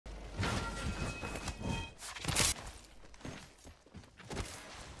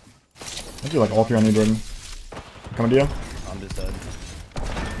think you're like all three on you, Jordan. Coming to you. I'm just dead.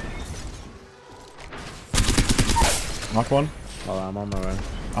 Knock one. Oh, I'm on my way.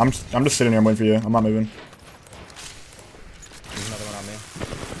 I'm just sitting here. I'm waiting for you. I'm not moving. There's another one on me.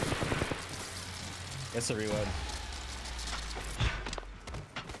 It's a reload.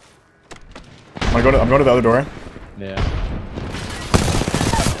 I'm going to the other door. Yeah.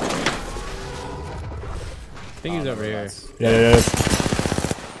 I think he's over here. Yeah.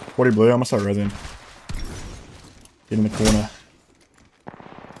 40 blue. I must start resin. Get in the corner.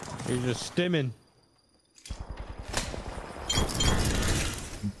 He's just stimming.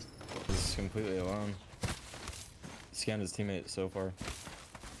 He's completely alone. He scanned his teammate so far.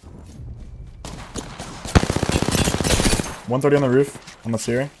 130 on the roof. On the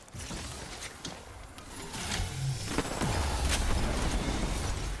Sierra.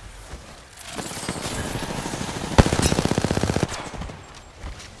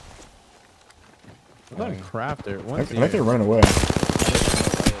 Crafter. I think they're running away.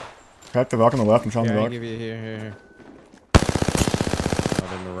 Crack the Valk on the left and try on the I'll Valk. give you here. Oh,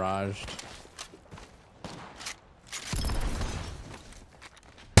 they're miraged.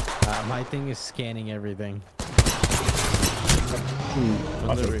 My thing is scanning everything.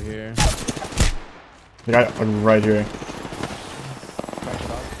 One's over here. The guy right here.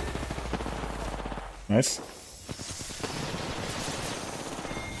 Nice.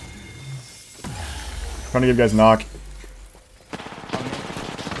 Trying to give you guys knock.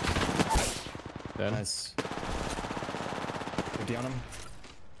 Dead. Nice. 50 on him.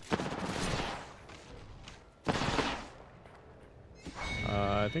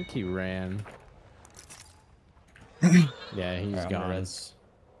 I think he ran. Yeah, he's gone.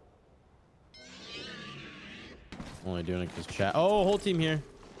 Only doing it because chat. Oh, whole team here.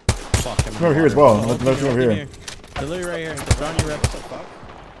 Fuck, I'm over here as well. Another team over here. They're literally right here. They're on your rep.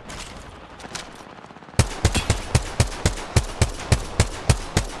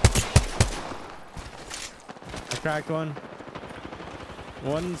 I cracked one.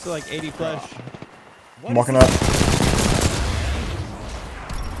 One's like 80 flesh. I'm walking up.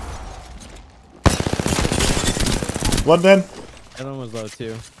 Blood dead. The other one was low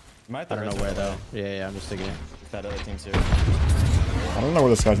too. I don't know where though. Yeah, I'm just thinking it. That other team's here. I don't know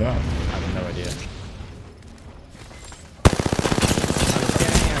where this guy's at. I have no idea.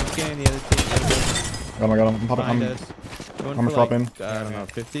 I'm scanning the other team. Oh my god, I'm popping. I'm dropping. Like, I don't know,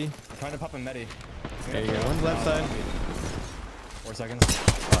 50? I'm trying to pop a medi. There you go. One's left side. 4 seconds.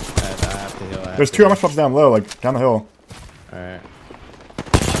 Fuck, I have to heal. There's two armor pops down low, like down the hill. Alright.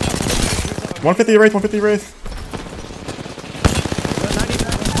 150 Wraith, 150 Wraith.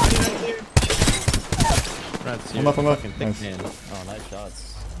 99 One left. Nice. Oh, nice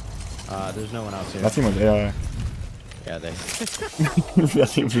shots. There's no one else here. That team was AI. Yeah, they. That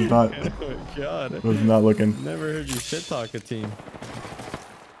team was not. Oh god. Was not looking. Never heard you shit talk a team.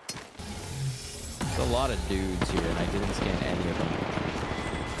 There's a lot of dudes here, and I didn't scan any of them.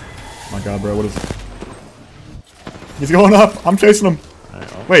 Oh my god, bro, what is? He's going up. I'm chasing him.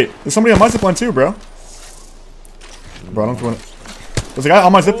 Wait, there's somebody on my zipline too, bro. Bro, I don't want it. There's a guy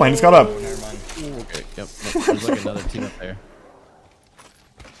on my zipline. He just got up. Never mind. Okay, yep. There's like another team up there.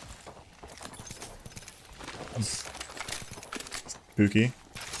 Spooky.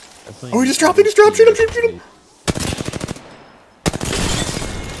 Oh, he just dropped. He just dropped. Shoot him. Shoot him.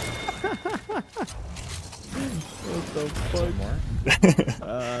 What the fuck?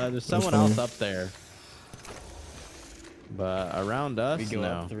 There's someone else up there. But around us, We go no.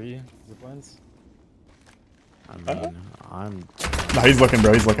 up 3 zip lines. I mean, I'm. Nah, he's looking,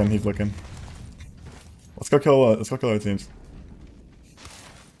 bro. He's looking. Let's go kill other teams.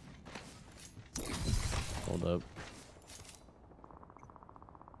 Hold up.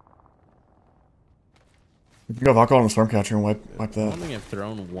 We can go Valko on the Stormcatcher and wipe I that. don't think I've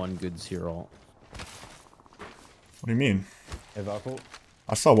thrown one good Zero. What do you mean? Hey, Valkyl.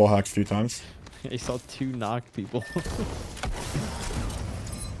 I saw wall hacks a few times. I saw 2 knock people.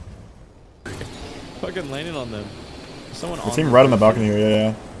 Fucking landing on them. Someone The on team them. right on the balcony here,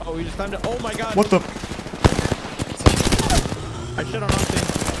 yeah. Oh, we just timed it. Oh my god. What the? I shit on Octane.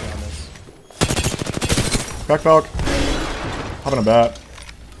 Crack Valk. Hopping a bat.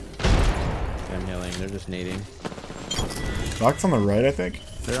 I'm healing. They're just nading. Valk's on the right, I think.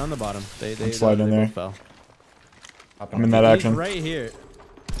 They're on the bottom. They sliding in there. both fell. I'm in that He's action. right here.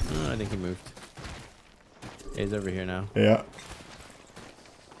 Oh, I think he moved. He's over here now. Yeah.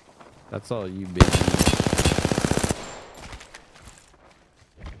 That's all you, bitch.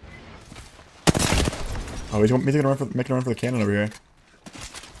 Oh, he's making a run for the cannon over here.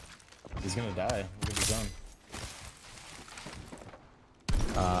 He's gonna die. Look at his zone.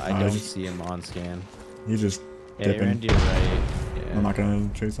 I don't see him on scan. He's just Yeah, he ran dipping. to your right. Yeah. I'm not gonna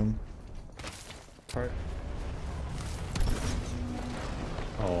chase him. Part.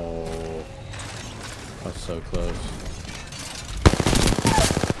 Oh. That's so close.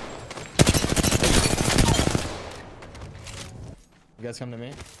 You guys come to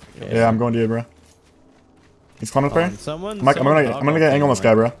me? Yeah, I'm going to you, bro. He's climbing up there. Someone. Mike, I'm gonna get angle on this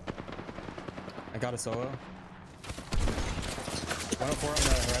guy, bro. I got a solo. 104 on the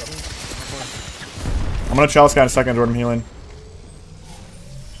horizon. 104. I'm gonna chow this guy in a second, Jordan. I'm healing.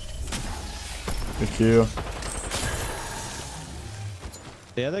 Good Q.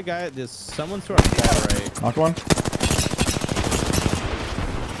 The other guy, there's someone to our far right. Knock one.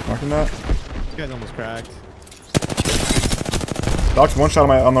 Marking that. This guy's almost cracked. Doc's one shot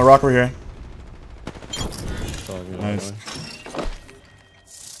on the rock over here. Nice.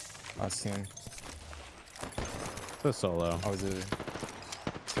 Last team. The solo. I was a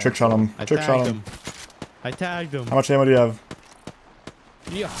Trick shot him. I Trick shot tagged him. him. I tagged him. How much ammo do you have?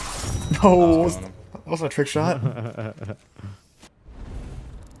 Yeah. No, that wasn't a trick shot.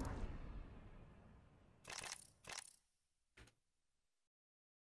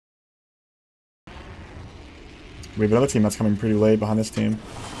 We have another team that's coming pretty late behind this team.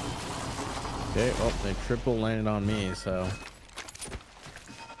 Okay, well, they triple landed on me, so.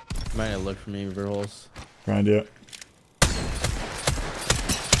 Might have looked for me, Verhulst. Trying to do it.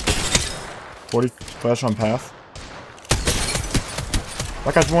 40 flash on path.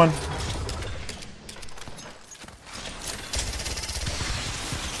 That guy's one.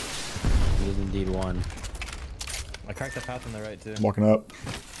 It is indeed one. I cracked the path on the right too. Walking up.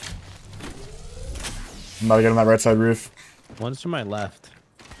 I'm about to get on that right side roof. One's to my left.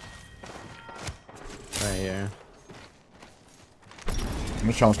 Right here. I'm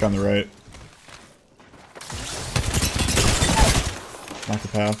gonna challenge guy on the right. Knock the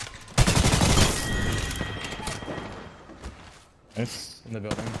path. Nice. In the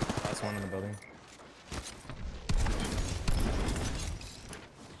building. Last one in the building.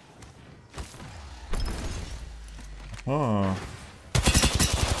 Oh.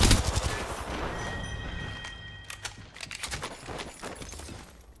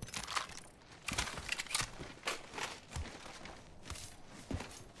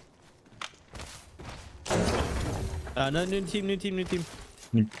 No, new team.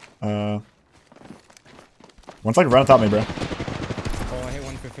 One's like right on top of me, bro. Oh, I hit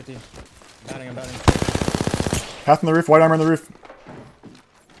one for 50. I'm batting. Path on the roof, white armor on the roof.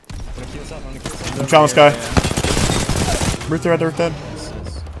 I'm gonna kill yourself. I'm gonna kill yourself. I'm challenge guy. Yeah. Roof there, roof dead.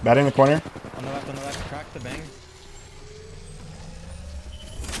 Yes. Batting in the corner. On the left. Crack the bang.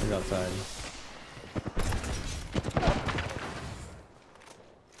 He's outside.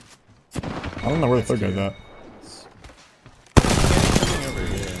 I don't know where the third guy's at. Over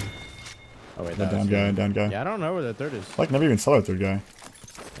here. Oh wait, The that down was guy, down guy. Yeah, I don't know where the third is. Like never even saw that third guy.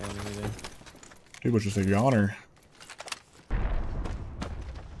 Yeah, me neither. Dude was just a goner.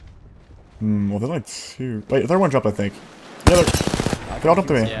 Well, there's only two. Wait, the third one dropped, I think. Yeah, they all jumped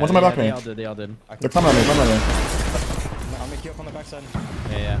to me. Yeah, One's on my back of they me. all did. They all did. They're coming at me, coming at me. I'll make you up on the backside.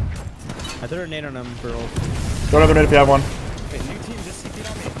 Yeah. I threw a nade on him, Verhulst. Throw another mid if you have one. Wait, new team just CP'd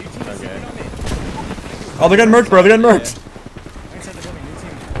on me. New team just Okay. CP'd on me. Oh, they're getting murked, bro. They're getting murked. Right inside the building. New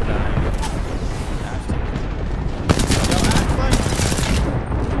team. We're dying. Ash team. Yo, Ash flank.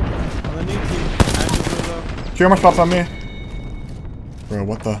 On the new team. Ash is low. Q much pops on me. Bro,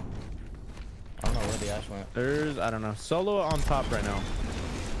 what the? I don't know where the Ash went. There's, I don't know. Solo on top right now.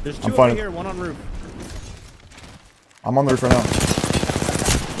 There's two I'm over fine. here, one on roof. I'm on the roof right now.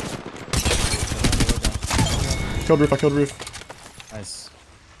 Killed roof, I killed roof. Nice.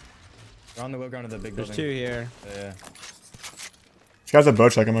 We're on the low ground of the big There's building. two here. Yeah. This guy's a bow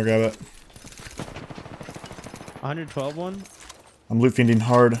check, I'm gonna grab it. 112 one. I'm loot fiending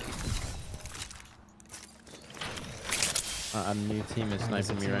hard. A new team is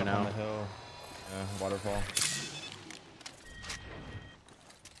sniping me right On now. the hill. Yeah, waterfall.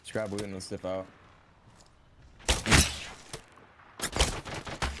 Just grab loot and let's dip out.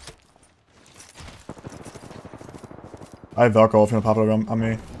 I have alcohol if you wanna pop it on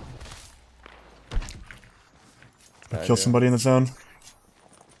me. Bad Kill idea. somebody in the zone.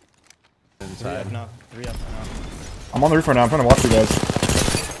 Three Inside. up now. 3 up now. I'm on the roof right now, I'm trying to watch you guys.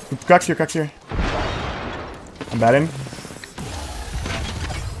 Cracks here, cracks here. I'm batting.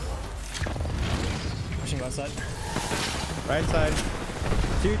 Pushing left side. Right side.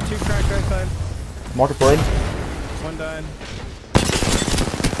 Two cracked right side. I'm walking forward. One died.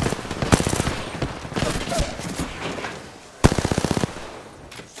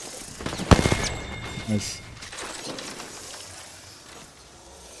 Nice.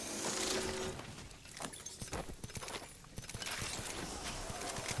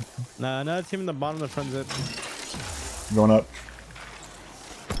 No, another team in the bottom of the front zip. Going up.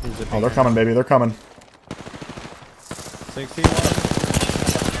 He's Oh, they're coming, baby. They're coming. 61.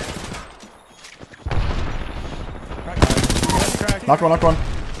 Crack. Knock one, knock one.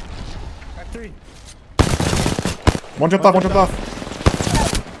 Crack 3. One jumped off, one jumped off.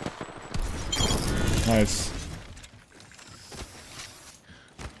 Nice.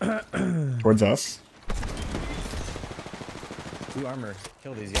 Towards us. Blue armor.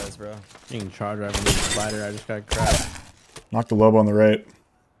 Kill these guys, bro. You can charge right from the spider. I just got cracked. Knock the Lobo on the right.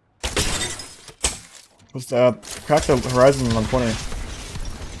 What's that? Crack the horizon on 20.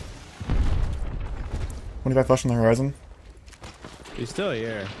 25 flash on the horizon. He's still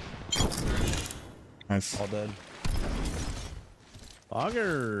here. Nice. All dead.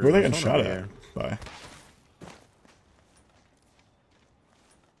 Logger. Who are they getting There's shot one at? over By?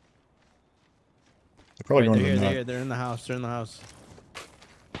 They're probably Wait, going to the net. they're in the house. They're in the house.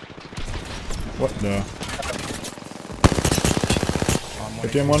 What the? On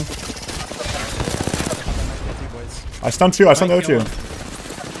 50 one. 50 boys. I stunned two. I stunned the other two.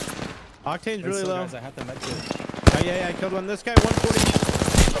 Octane's Wait, really so low. guys, I have to medkit. Oh, yeah, I killed one. This guy, 140.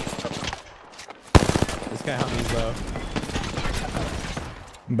 This guy helped me low.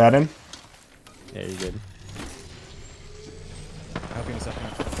 Bad in. Yeah, you're good. Help me in a second.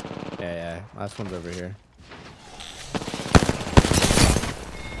 Yeah. Last one's over here.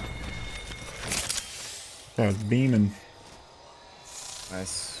 Yeah, it's beaming.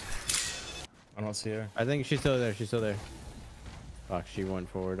 Nice. I don't see her. I think she's still there. She's still there. Fuck, she went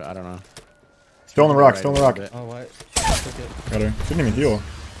forward. I don't know. Still on the rock. Right Still on the a rock. little bit. Oh, what? Took it. Got her. Didn't even heal.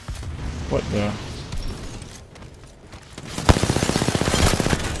 What the?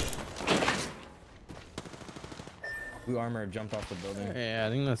 Blue armor jumped off the building. Yeah, I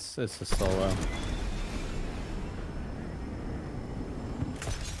think it's a solo.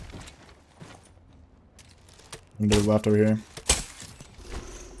 And to the left over here.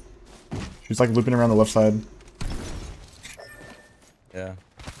 She's like looping around the left side. Yeah.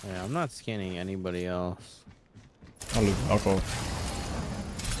 Yeah, I'm not scanning anybody else. I'll lose alcohol.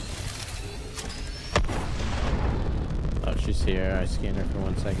 Oh, she's here. I scanned her for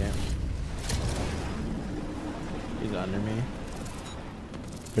 1 second. She's under me.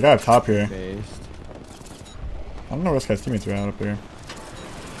 The guy up top here. Based. I don't know where this guy's teammates are at up here.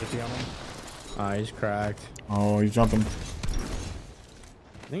 50 on him. Ah, he's cracked. Oh, he's jumping.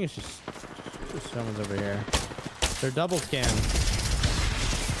 I think it's just someone's over here. They're double scanned.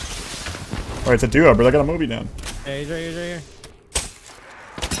 Oh, it's a duo, bro. They got a movie down. Hey, he's right here.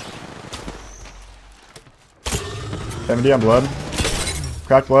 70 on blood.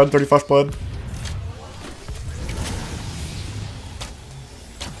 Cracked blood. 30 flush blood.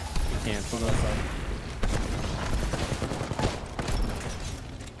 Cancel.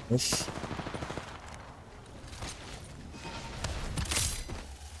 This.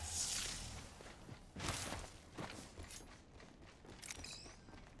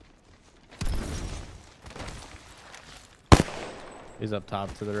 He's up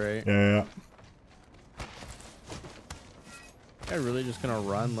top to the right. Yeah. Guy really just gonna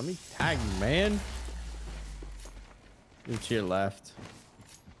run? Let me tag, man. You're to your left.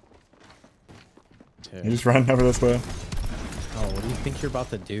 Two. He's running over this way. Oh, what do you think you're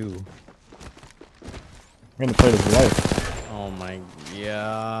about to do? I'm gonna play his life. Oh my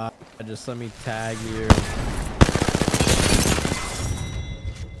god. Just let me tag you.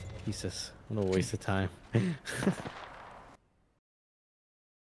 Jesus. What a waste of time.